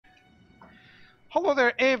Hello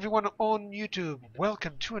there everyone on YouTube,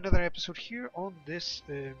 welcome to another episode here on this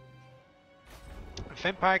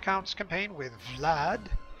Vampire Counts campaign with Vlad.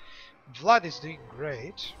 Vlad is doing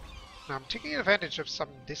great. Now I'm taking advantage of some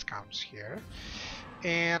discounts here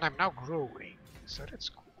and I'm now growing, so that's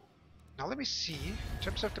cool. Now let me see, in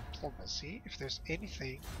terms of diplomacy, if there's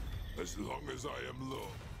anything, as long as I am low,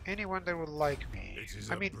 anyone that would like me.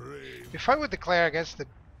 I mean, brave... if I would declare against the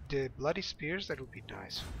Bloody Spears, that would be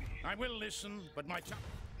nice for me. I will listen, but my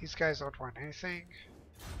These guys don't want anything.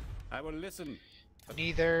 I will listen.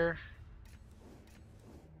 Neither.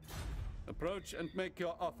 Approach and make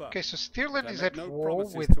your offer. Okay, so Stirland I is make at no war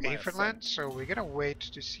promises with to my Averland, so we're gonna wait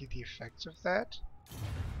to see the effects of that.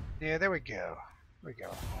 Yeah, there we go. There we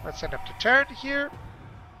go. Let's set up the turn here.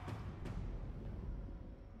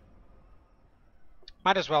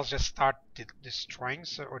 Might as well just start destroying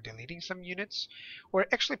or deleting some units, or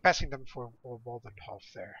actually passing them for Waldenhof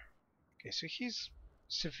there. Okay, so he's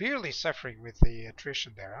severely suffering with the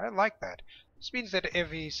attrition there. I like that. This means that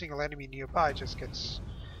every single enemy nearby just gets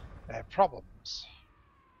problems.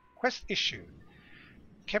 Quest issue.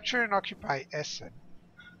 Capture and occupy Essen.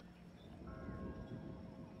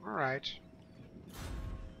 Alright.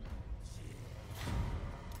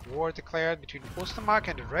 War declared between Ostermark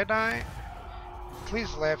and the Red Eye.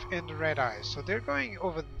 Kislev and the Red Eye. So they're going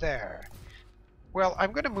over there. Well,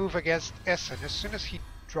 I'm going to move against Essen as soon as he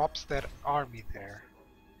drops that army there.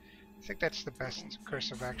 I think that's the best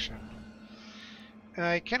course of action.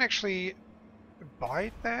 I can actually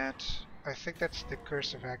buy that. I think that's the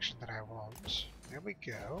course of action that I want. There we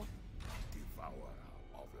go. Devourer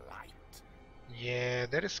of light. Yeah,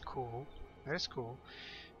 that is cool. That is cool.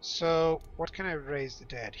 So, what can I raise the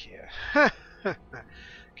dead here?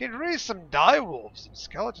 Can raise some direwolves and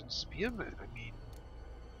skeleton spearmen. I mean,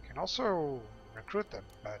 can also recruit them,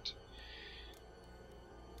 but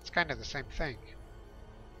it's kind of the same thing.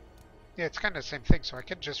 Yeah, it's kind of the same thing, so I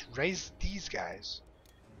can just raise these guys.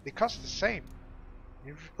 They cost the same.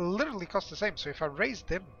 They literally cost the same, so if I raise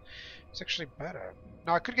them, it's actually better.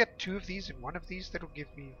 Now I could get two of these and one of these. That'll give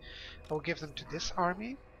me, I'll give them to this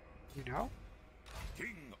army, you know.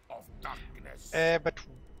 King of darkness. But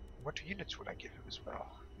what units would I give him as well?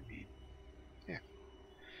 I mean, yeah.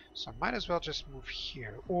 So I might as well just move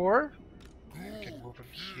here, or I can move him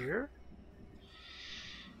here.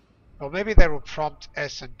 Well, maybe that will prompt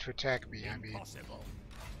Essen to attack me. I mean,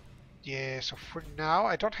 yeah. So for now,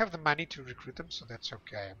 I don't have the money to recruit them, so that's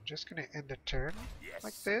okay. I'm just gonna end the turn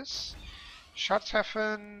like this.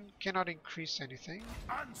 Schatzhafen cannot increase anything.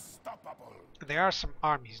 Unstoppable. There are some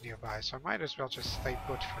armies nearby, so I might as well just stay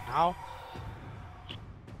put for now.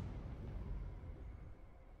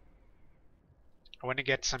 I want to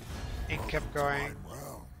get some income going.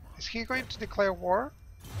 Is he going to declare war?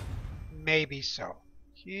 Maybe so.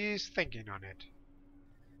 He's thinking on it.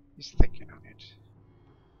 He's thinking on it.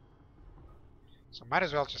 So might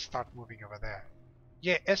as well just start moving over there.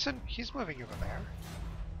 Yeah, Essen, he's moving over there.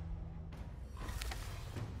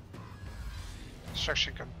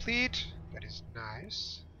 Construction complete. That is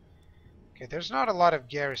nice. Okay, there's not a lot of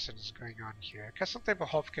garrisons going on here. Castle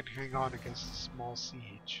Tempelhof can hang on against a small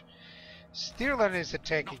siege. Stirland is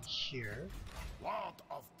attacking here. Lord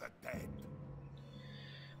of the dead.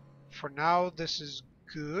 For now, this is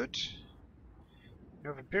good. You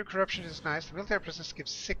know, Vampire Corruption is nice. The military presence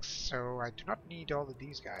gives 6, so I do not need all of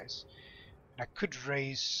these guys. And I could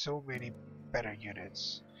raise so many better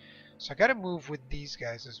units. So I gotta move with these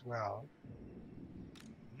guys as well.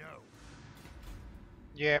 No.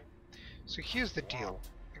 Yeah. So here's the deal.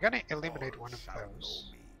 I'm gonna eliminate one of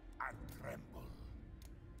those.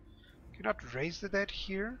 Cannot raise the dead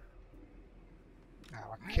here? No,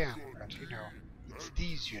 I can, but you know, it's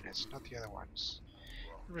these units, not the other ones.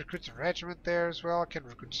 Recruit a regiment there as well. I can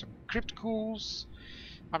recruit some crypt ghouls.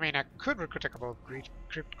 I mean, I could recruit a couple of great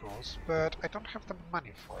crypt ghouls, but I don't have the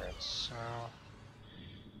money for it, so...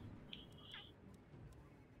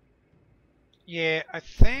 Yeah, I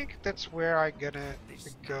think that's where I'm gonna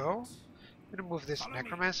go. I'm gonna move this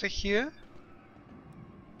necromancer here.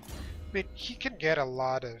 I mean, he can get a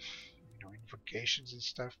lot of invocations and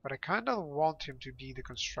stuff, but I kind of want him to be the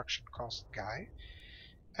construction cost guy.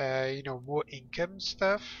 You know, more income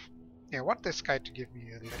stuff. Yeah, I want this guy to give me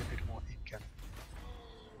a little bit more income.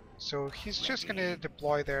 So he's just gonna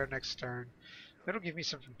deploy there next turn. That'll give me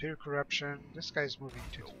some Vampire Corruption. This guy's moving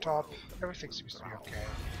to the top. Everything seems to be okay.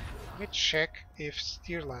 Let me check if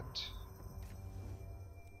Stirland...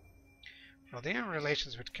 Well, they're in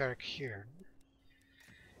relations with Carrick here.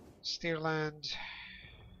 Stirland...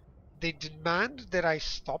 They demand that I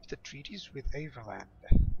stop the treaties with Averland.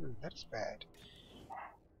 That's bad.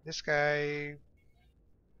 This guy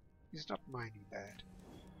He's not mining that.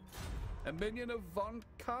 A minion of Von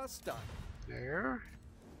Carstein. There.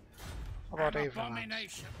 How about An Avon?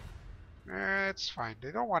 abomination. It's fine.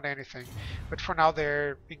 They don't want anything. But for now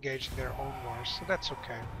they're engaged in their own wars, so that's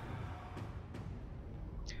okay.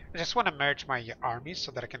 I just want to merge my armies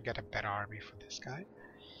so that I can get a better army for this guy.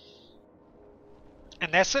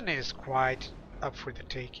 And Essen is quite up for the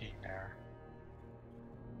taking there.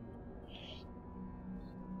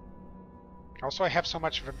 Also, I have so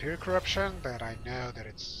much vampire corruption that I know that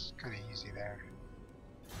it's kind of easy there.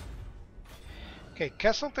 Okay,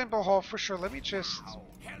 Castle Temple Hall for sure. Let me just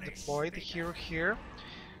deploy the hero here.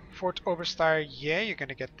 Fort Oberstyre, yeah, you're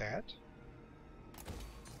gonna get that.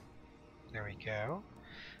 There we go.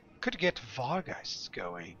 Could get Vargeists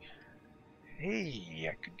going. Hey,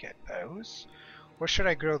 I could get those. Or should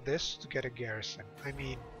I grow this to get a garrison? I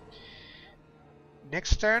mean,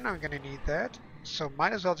 next turn I'm gonna need that. So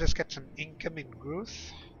might as well just get some incoming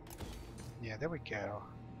growth. Yeah, there we go.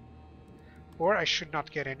 Or I should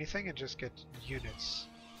not get anything and just get units.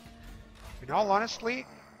 In all honesty,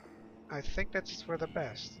 I think that's for the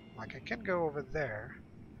best. Like, I can go over there.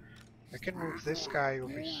 I can move this guy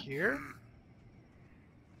over here.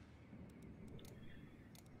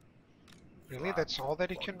 Really? That's all that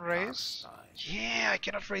he can raise? Yeah, I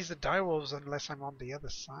cannot raise the direwolves unless I'm on the other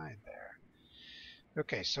side there.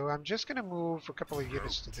 Okay, so I'm just gonna move a couple of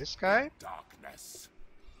units to this guy. Darkness.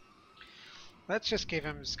 Let's just give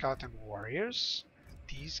him skeleton warriors.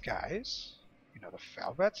 These guys. You know, the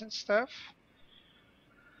Felbats and stuff.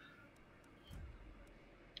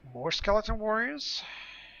 More skeleton warriors.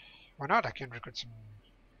 Why not? I can recruit some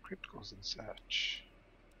crypticals and such.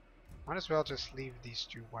 Might as well just leave these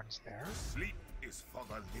two ones there. Sleep is for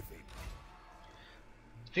the living.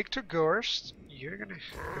 Victor Gorst, you're gonna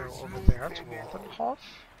go over there to Waldenhof.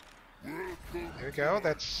 There we go,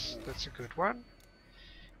 that's a good one.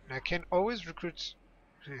 And I can always recruit...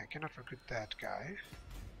 I cannot recruit that guy.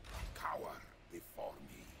 Cower before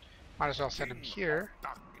me. Might as well send him here.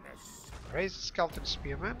 Darkness. Raise the skeleton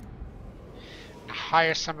spearman. And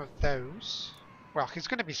hire some of those. Well, he's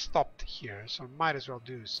gonna be stopped here, so might as well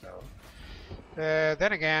do so.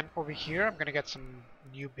 Then again, over here I'm gonna get some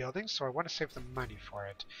new buildings, so I want to save the money for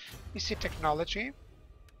it. We see technology.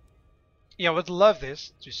 Yeah, I would love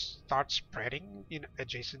this to start spreading in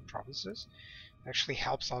adjacent provinces. Actually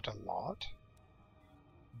helps out a lot.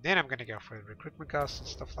 Then I'm gonna go for the recruitment costs and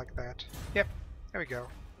stuff like that. Yep, there we go.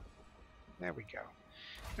 There we go.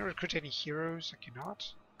 Can I recruit any heroes? I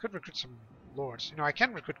cannot. Could recruit some lords. You know, I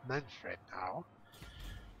can recruit Manfred now.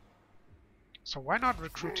 So why not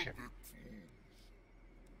recruit him?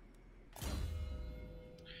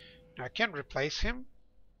 Now I can replace him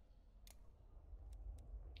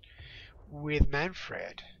with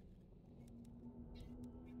Manfred.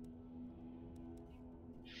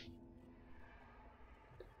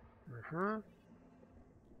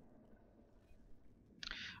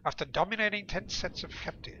 After dominating 10 sets of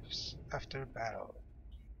captives after a battle.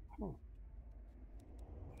 Well,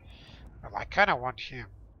 I kinda want him.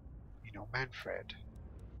 You know, Manfred.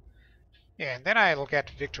 Yeah, and then I'll get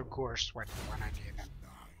Victor Gorst when I need him.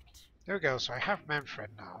 There we go, so I have Manfred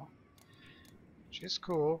now. Which is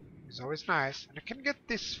cool. He's always nice. And I can get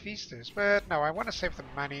these feasters, but no, I want to save the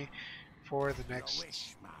money for the next...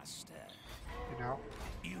 You know.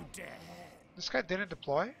 This guy didn't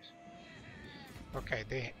deploy?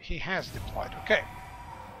 Okay, he has deployed. Okay.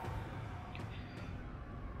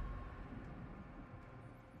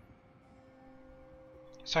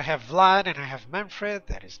 So I have Vlad and I have Manfred.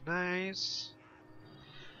 That is nice.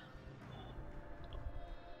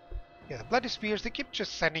 Yeah, the Bloody Spears, they keep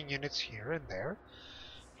just sending units here and there.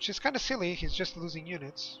 Which is kind of silly. He's just losing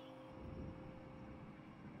units.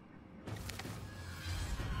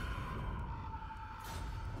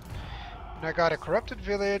 And I got a Corrupted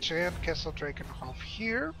Village and Castle Drakenhof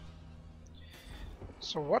here.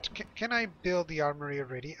 So what can I build the armory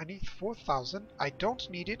already? I need 4,000. I don't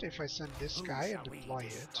need it if I send this guy and deploy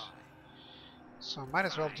it. So I might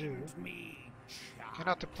as well do.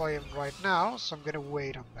 Cannot deploy him right now, so I'm gonna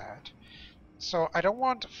wait on that. So I don't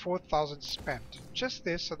want 4,000 spent. Just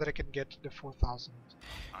this so that I can get the 4,000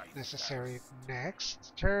 necessary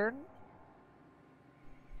next turn.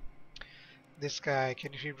 This guy,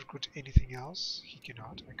 can he recruit anything else? He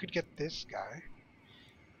cannot. I could get this guy.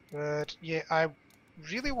 But yeah, I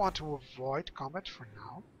really want to avoid combat for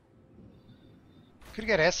now. Could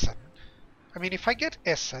get Essen. I mean, if I get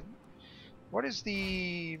Essen, what is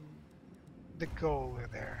the goal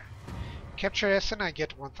there? Capture Essen, I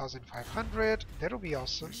get 1,500. That'll be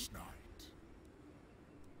awesome.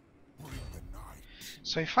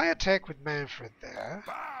 So if I attack with Manfred there,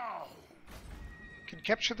 Can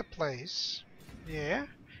capture the place. Yeah,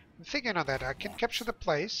 I'm thinking on that. I can capture the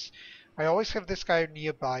place. I always have this guy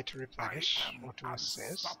nearby to replenish I am or to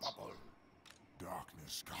assist. unstoppable.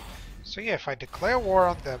 Darkness comes. So yeah, if I declare war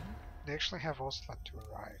on them, they actually have Ostland to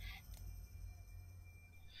arrive.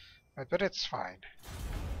 But it's fine.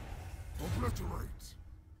 Obliterate.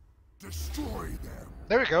 Destroy them.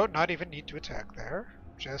 There we go, not even need to attack there.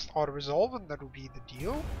 Just auto-resolve and that will be the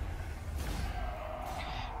deal.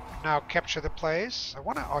 Now capture the place. I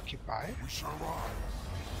want to occupy. We shall rise.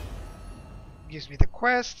 Gives me the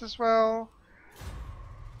quest as well.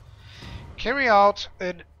 Carry out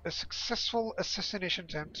a successful assassination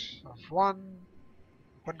attempt of one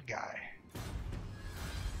guy.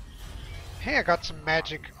 Hey, I got some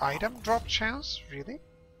magic item drop chance, really?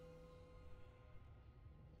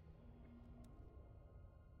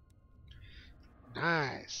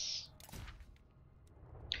 Nice.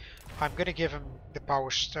 I'm gonna give him the power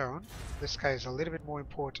stone. This guy is a little bit more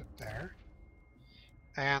important there.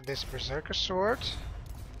 And this berserker sword.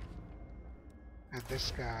 And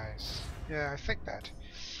this guy's... yeah, I think that.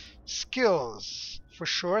 Skills. For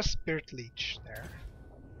sure, Spirit Leech there.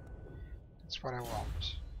 That's what I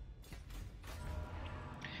want.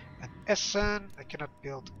 And Essen. I cannot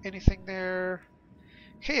build anything there.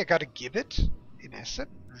 Hey, I got a gibbet in Essen.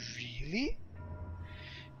 Really?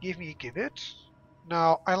 Give me a gibbet.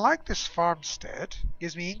 Now, I like this farmstead.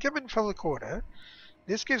 Gives me income and public order.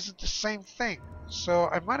 This gives it the same thing. So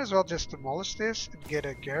I might as well just demolish this and get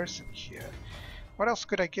a garrison here. What else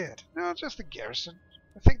could I get? No, just a garrison.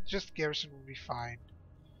 I think just garrison will be fine.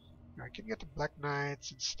 I can get the Black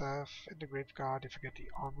Knights and stuff, and the Grave Guard if I get the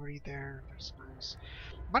armory there. That's nice.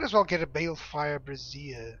 Might as well get a Balefire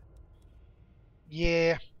Brazier.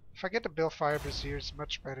 Yeah, if I get the Balefire Brazier, it's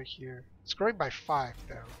much better here. It's growing by 5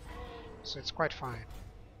 though, so it's quite fine.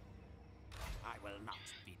 I will not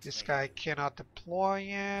be This guy cannot deploy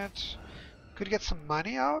yet. Could get some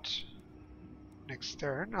money out. Next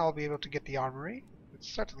turn, I'll be able to get the armory. It's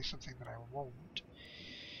certainly something that I won't.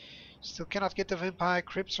 Still cannot get the vampire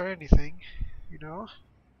crypts or anything, you know.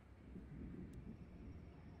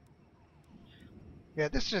 Yeah,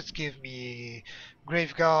 this just give me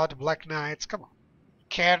Grave Guard, Black Knights, come on.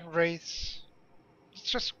 Cairn Wraiths. It's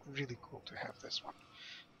just really cool to have this one.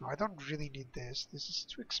 No, I don't really need this. This is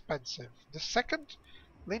too expensive. The second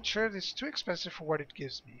Lynchard is too expensive for what it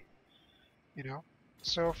gives me. You know?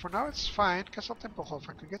 So for now it's fine. Castle Templehof,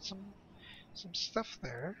 I could get some stuff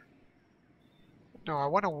there. No, I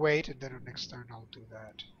want to wait and then next turn I'll do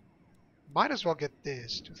that. Might as well get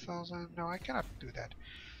this. 2000. No, I cannot do that.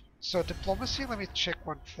 So diplomacy, let me check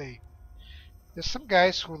one thing. There's some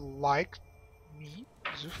guys who like me.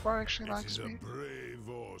 Zufbar actually likes me. A brave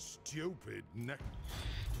or stupid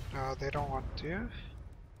No, they don't want to.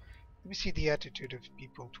 Let me see the attitude of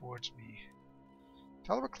people towards me.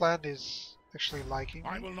 Talbot clan is actually liking me.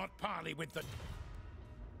 I will not parley with the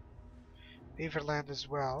Everland as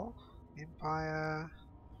well. Empire,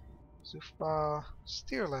 Zufbar,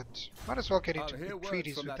 Steerland. Might as well get into good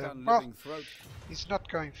treaties with them. Well, he's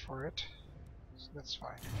not going for it, so that's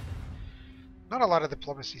fine. Not a lot of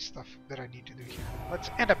diplomacy stuff that I need to do here. Let's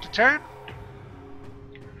end up the turn.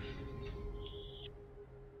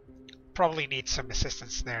 Probably need some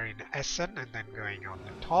assistance there in Essen and then going on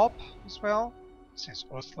the top as well, since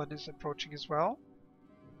Ostland is approaching as well.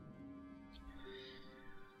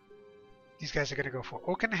 These guys are going to go for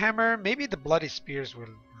Oakenhammer. Maybe the Bloody Spears will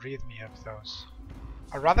rid me of those.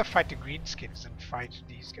 I'd rather fight the Greenskins than fight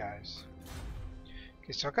these guys.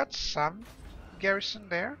 Okay, so I got some garrison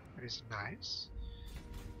there. That is nice.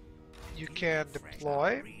 You can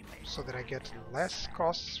deploy so that I get less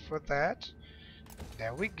costs for that.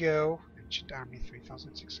 There we go. Ancient Army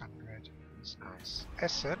 3600. That's nice.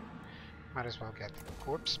 Essen. Might as well get the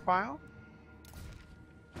Corpse Pile.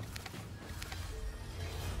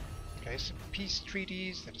 Okay, some peace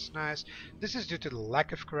treaties, that is nice. This is due to the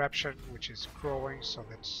lack of corruption, which is growing, so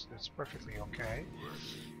that's perfectly okay.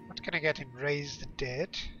 What can I get in Raise the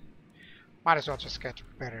Dead? Might as well just get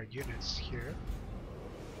better units here.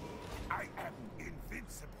 I am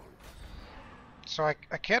invincible. So I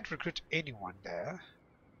can't recruit anyone there.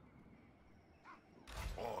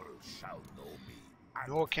 All shall know me.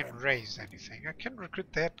 Nor can raise anything. I can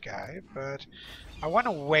recruit that guy, but I want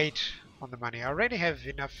to wait on the money. I already have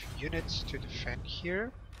enough units to defend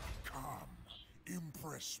here. Come,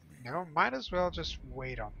 impress me. No, might as well just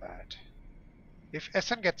wait on that. If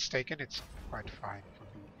Essen gets taken, it's quite fine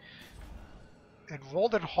for me. And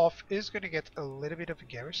Waldenhof is going to get a little bit of a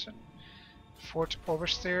garrison. Fort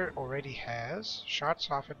Oversteer already has.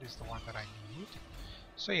 Schatzhofen is the one that I need.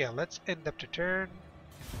 So yeah, let's end up the turn.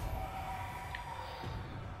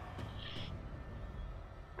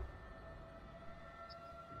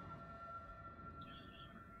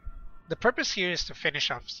 the purpose here is to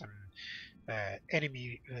finish off some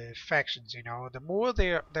enemy factions. You know, the more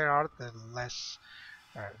there are, the less,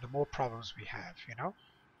 the more problems we have. You know.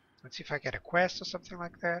 Let's see if I get a quest or something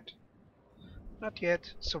like that. Not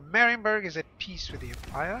yet. So Marienburg is at peace with the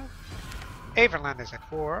Empire. Averland is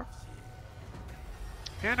at war.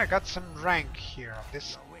 And I got some rank here of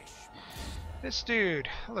this dude.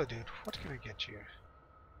 Hello dude, what can I get you?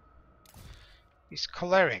 He's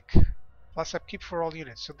choleric. Plus upkeep for all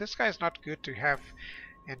units. So this guy is not good to have,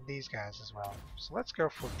 and these guys as well. So let's go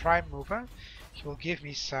for Prime Mover. He will give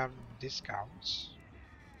me some discounts.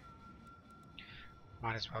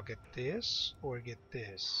 Might as well get this or get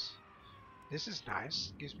this. This is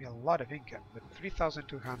nice. Gives me a lot of income. But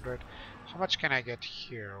 3,200. How much can I get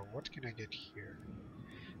here? What can I get here?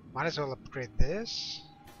 Might as well upgrade this.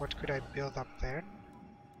 What could I build up then?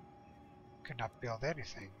 Could not build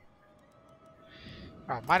anything.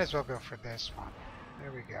 Oh, might as well go for this one.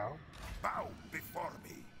 There we go. Bow before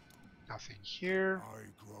me. Nothing here. I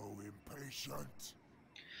grow impatient.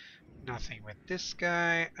 Nothing with this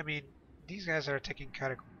guy. I mean, these guys are taking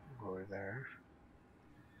category there.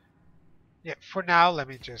 Yeah, for now, let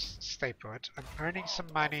me just stay put. I'm earning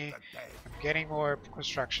some money. I'm getting more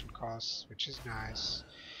construction costs, which is nice.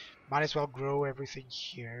 Might as well grow everything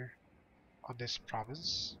here on this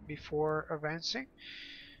province before advancing.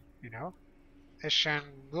 You know, Eshan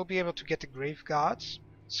will be able to get the grave gods.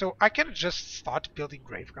 So I can just start building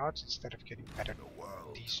grave gods instead of getting better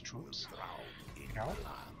these troops. You know.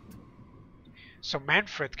 So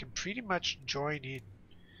Manfred can pretty much join in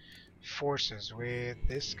forces with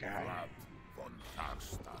this guy. Vlad Von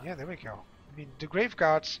Carstein. Yeah, there we go. I mean, the Grave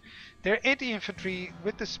Guards, they're anti-infantry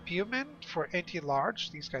with the spearmen for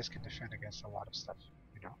anti-large. These guys can defend against a lot of stuff,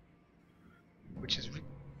 you know, which is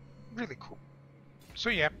really cool. So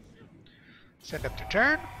yeah, send up to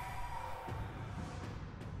turn.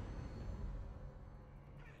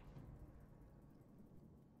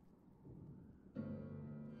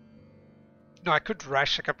 No, I could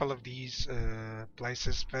rush a couple of these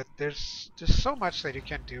places, but there's so much that you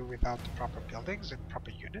can do without the proper buildings and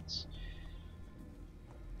proper units.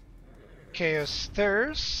 Chaos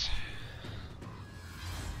stirs.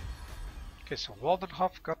 Okay, so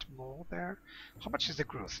Waldenhof got more there. How much is the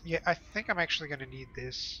growth? Yeah, I think I'm actually gonna need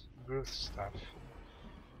this growth stuff.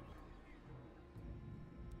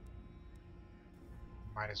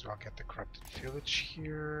 Might as well get the corrupted village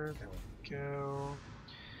here. There we go.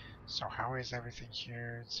 So how is everything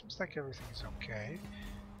here? It seems like everything is okay.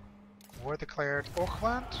 War declared.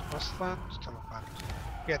 Oakland, Ostland, Teleland.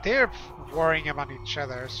 Yeah, they're warring among each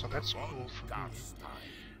other, so that's cool for me.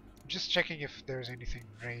 I'm just checking if there's anything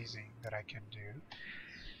raising that I can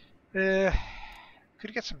do.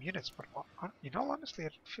 Could get some units, but in all honesty, I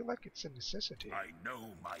don't feel like it's a necessity. I know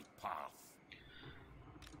my path.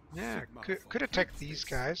 Yeah, could attack these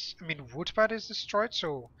guys. I mean, Woodbad is destroyed,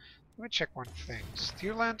 so let me check one thing.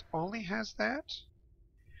 Steerland only has that?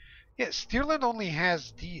 Yeah, Steerland only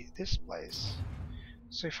has this place.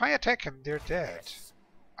 So if I attack him, they're dead.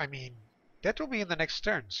 I mean, that will be in the next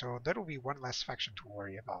turn, so that will be one less faction to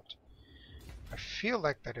worry about. I feel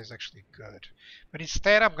like that is actually good. But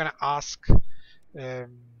instead, I'm gonna ask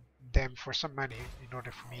them for some money in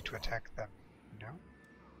order for me to attack them, you know?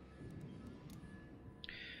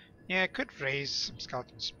 Yeah, I could raise some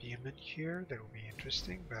skeleton spearmen here, that would be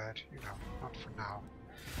interesting, but, you know, not for now.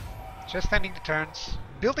 Just ending the turns,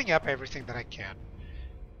 building up everything that I can.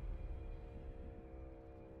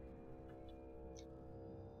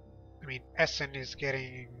 I mean, Essen is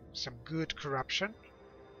getting some good corruption,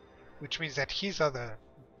 which means that his other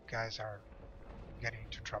guys are getting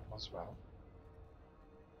into trouble as well.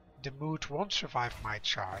 The Moot won't survive my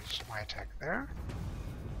charge, my attack there.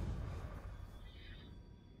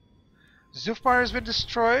 Zufbar has been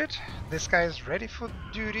destroyed. This guy is ready for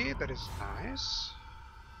duty. That is nice.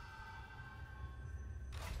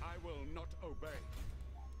 I will not obey.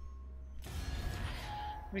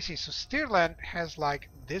 Let me see. So Steerland has like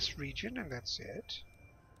this region, and that's it.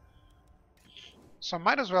 So I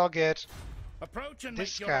might as well get Approach and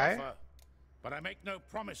this make guy. your offer, but I make no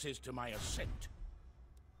promises to my assent.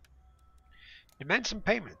 Demand some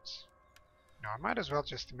payments. No, I might as well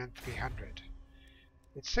just demand 300.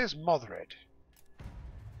 It says moderate.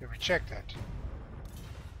 You reject it.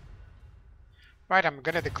 Right, I'm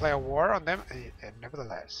gonna declare war on them,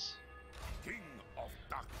 nevertheless. King of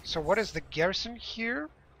darkness. So what is the garrison here?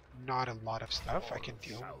 Not a lot of stuff. I can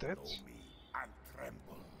deal with it. Know me and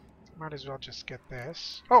tremble. Might as well just get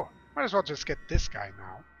this. Oh, might as well just get this guy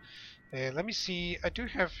now. Let me see. I do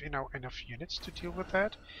have, you know, enough units to deal with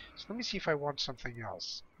that. So let me see if I want something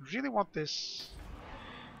else. I really want this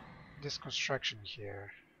construction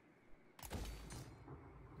here.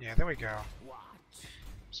 Yeah, there we go.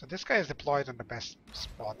 So this guy is deployed on the best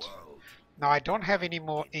spot. Now I don't have any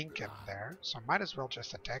more ink in there, so I might as well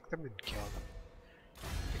just attack them and kill them.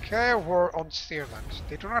 Declare war on Stirland.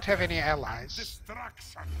 They do not have any allies.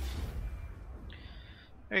 Destruction.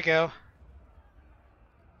 There you go.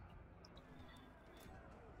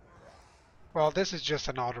 Well, this is just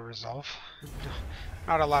an auto-resolve.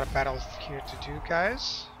 Not a lot of battles here to do,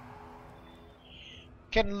 guys.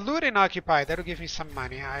 Can loot and occupy. That'll give me some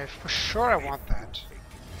money. For sure I want that.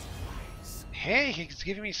 Hey, he's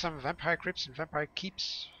giving me some vampire crypts and vampire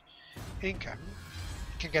keeps income.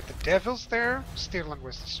 Can get the devils there. Stirland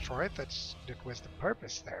was destroyed. That was the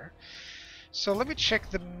purpose there. So let me check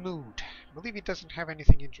the mood. I believe he doesn't have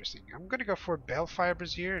anything interesting. I'm gonna go for Balefire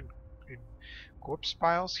Brazier and corpse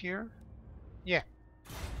piles here. Yeah.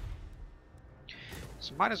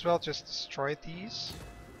 So might as well just destroy these.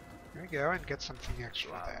 There we go, and get something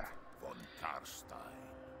extra there. Von Carstein.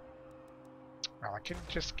 Well, I can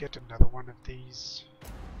just get another one of these.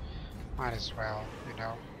 Might as well, you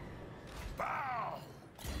know. Bow.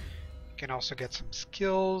 Can also get some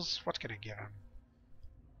skills. What can I give him?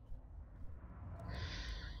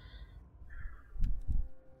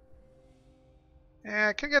 Yeah,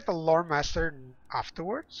 I can get the Lore Master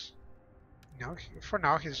afterwards. You know, for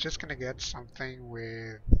now he's just gonna get something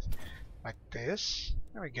with like this.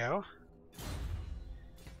 There we go.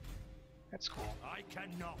 That's cool. I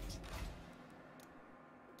cannot.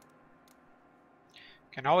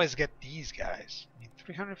 Can always get these guys. I mean,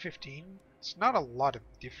 315. It's not a lot of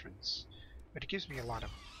difference, but it gives me a lot of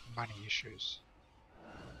money issues.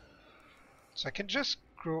 So I can just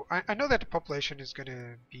grow. I know that the population is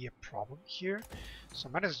gonna be a problem here, so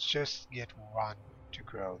I might as just get one to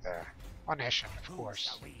grow there. On Ashen, of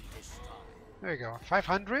course. There you go.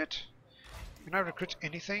 500. Can I recruit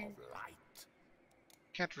anything?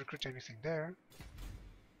 Can't recruit anything there.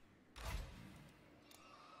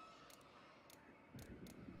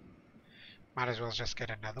 Might as well just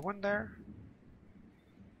get another one there.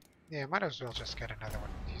 Yeah, might as well just get another one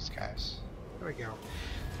of these guys. There we go.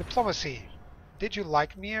 Diplomacy. Did you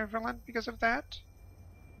like me, Everland, because of that?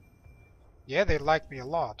 Yeah, they like me a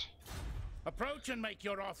lot. Approach and make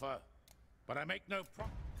your offer, but I make no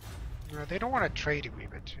No, they don't want a trade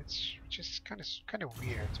agreement. It's just kind of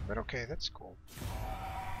weird, but okay, that's cool.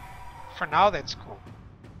 For now, that's cool.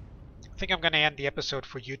 I think I'm gonna end the episode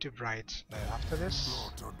for YouTube right after this.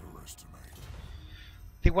 Not underestimate.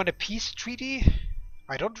 They want a peace treaty.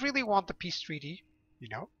 I don't really want the peace treaty, you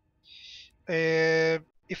know.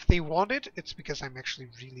 If they want it, it's because I'm actually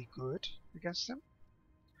really good against them.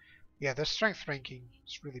 Yeah, their strength ranking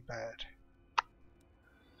is really bad.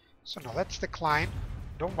 So now let's decline.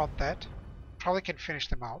 Don't want that. Probably can finish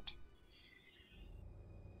them out.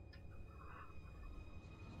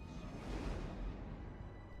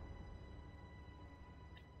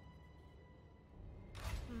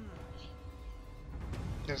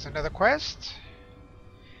 There's another quest.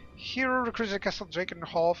 Hero recruits a Castle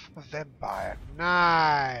Drakenhof Vampire.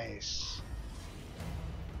 Nice.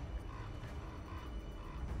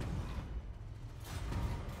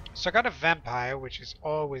 So I got a vampire, which is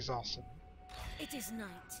always awesome. It is night.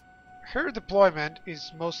 Her deployment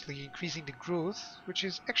is mostly increasing the growth, which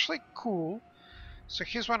is actually cool. So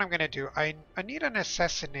here's what I'm gonna do. I need an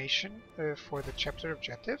assassination for the chapter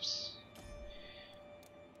objectives.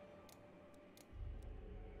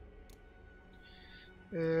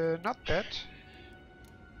 Not that.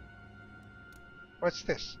 What's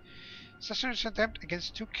this? Assassination attempt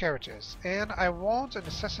against 2 characters, and I want an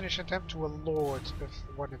assassination attempt to a lord of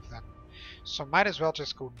one of them. So might as well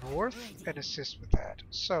just go north and assist with that.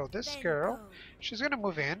 So this girl, she's gonna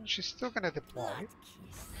move in, she's still gonna deploy.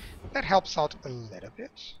 That helps out a little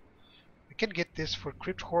bit. I can get this for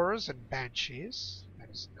Crypt Horrors and Banshees. That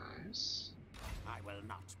is nice. I will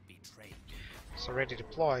not betray. It's already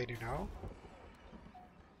deployed, you know.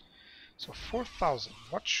 So 4,000.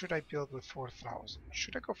 What should I build with 4,000?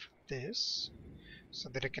 Should I go for this so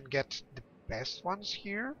that I can get the best ones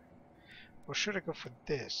here? Or should I go for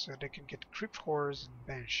this so that I can get Crypt Horrors and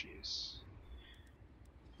Banshees?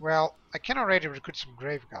 Well, I can already recruit some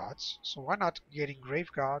Grave Gods, so why not getting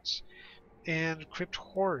Grave Gods and Crypt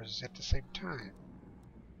Horrors at the same time?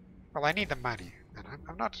 Well, I need the money, and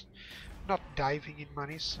I'm not diving in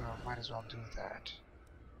money, so I might as well do that.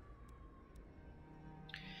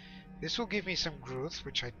 This will give me some growth,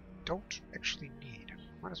 which I don't actually need.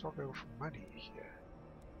 Might as well go for money here.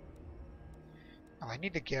 Well, I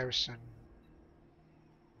need the garrison.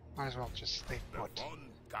 Might as well just stay put. Von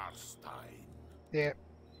Carstein. Yeah.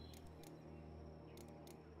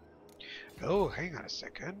 Oh, hang on a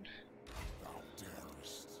second. Thou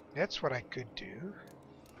darest. That's what I could do.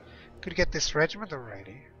 Could get this regiment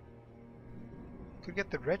already. Could get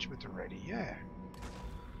the regiment already, yeah.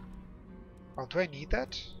 Well, do I need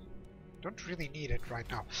that? Don't really need it right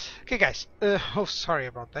now. Okay, guys. Oh, sorry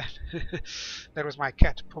about that. That was my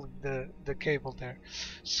cat pulling the cable there.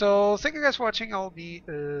 So, thank you guys for watching. I'll be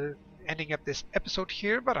ending up this episode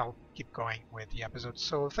here, but I'll keep going with the episode.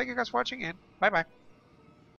 So, thank you guys for watching, and bye-bye.